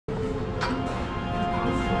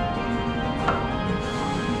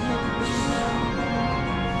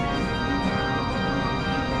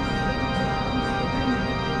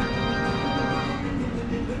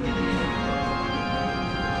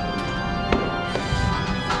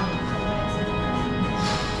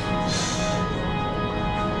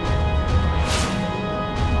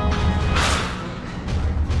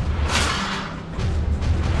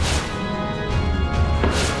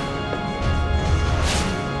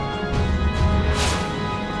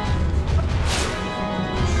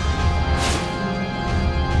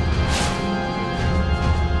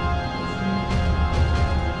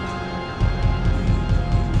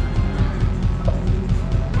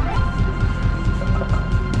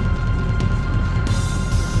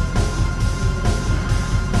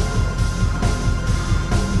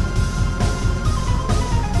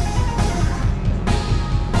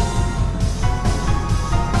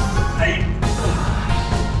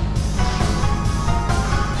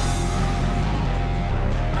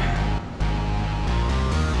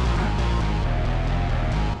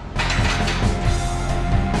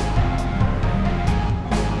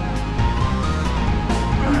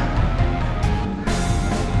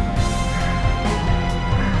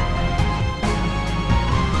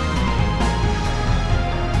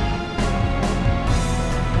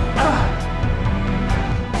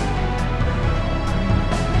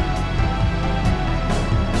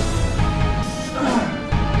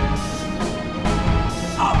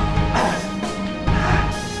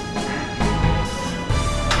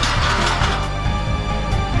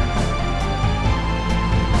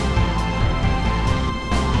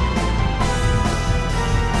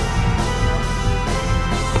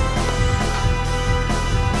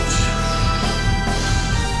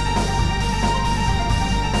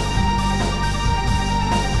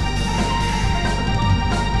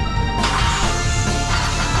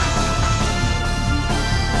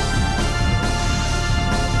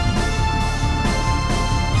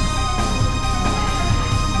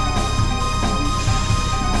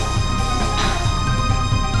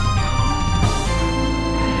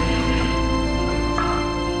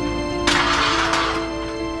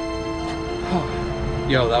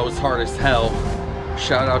Yo, that was hard as hell.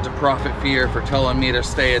 Shout out to Prophet Fear for telling me to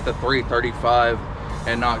stay at the 335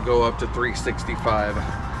 and not go up to 365,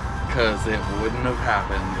 because it wouldn't have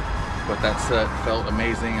happened. But that set felt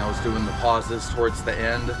amazing. I was doing the pauses towards the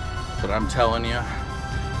end, but I'm telling you,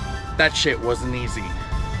 that shit wasn't easy.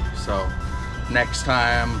 So next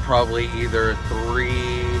time, probably either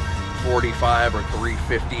 345 or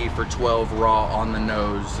 350 for 12 raw on the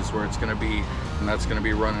nose is where it's gonna be, and that's gonna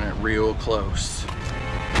be running it real close.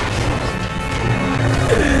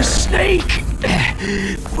 Snake!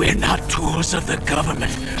 We're not tools of the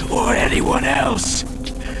government or anyone else.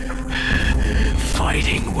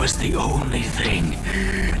 Fighting was the only thing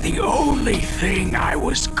I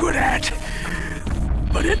was good at.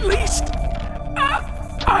 But at least,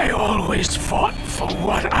 I always fought for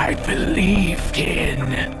what I believed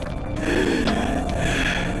in.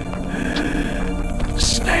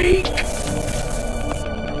 Snake!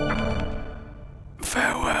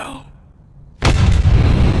 Farewell.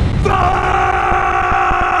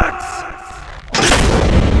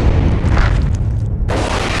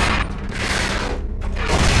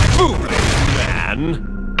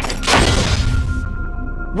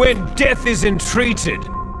 When death is entreated,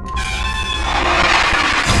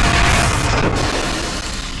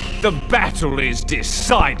 the battle is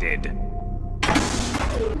decided.